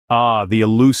Ah, the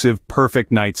elusive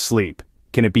perfect night's sleep.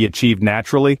 Can it be achieved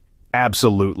naturally?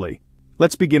 Absolutely.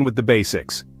 Let's begin with the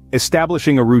basics.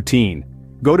 Establishing a routine.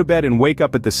 Go to bed and wake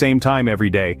up at the same time every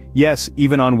day, yes,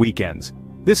 even on weekends.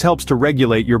 This helps to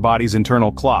regulate your body's internal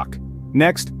clock.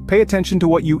 Next, pay attention to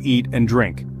what you eat and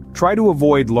drink. Try to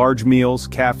avoid large meals,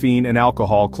 caffeine, and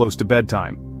alcohol close to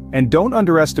bedtime. And don't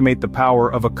underestimate the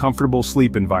power of a comfortable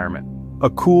sleep environment. A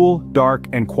cool, dark,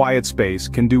 and quiet space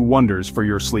can do wonders for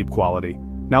your sleep quality.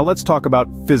 Now let's talk about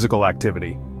physical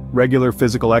activity. Regular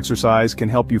physical exercise can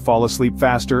help you fall asleep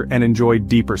faster and enjoy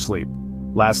deeper sleep.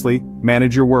 Lastly,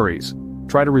 manage your worries.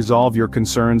 Try to resolve your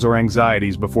concerns or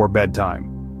anxieties before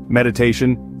bedtime.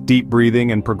 Meditation, deep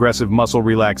breathing, and progressive muscle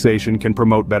relaxation can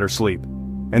promote better sleep.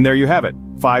 And there you have it,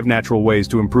 5 natural ways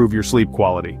to improve your sleep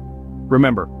quality.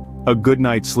 Remember, a good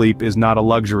night's sleep is not a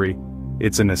luxury,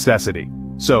 it's a necessity.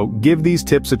 So give these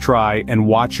tips a try and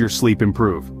watch your sleep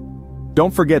improve.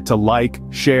 Don't forget to like,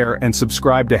 share, and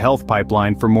subscribe to Health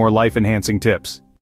Pipeline for more life-enhancing tips.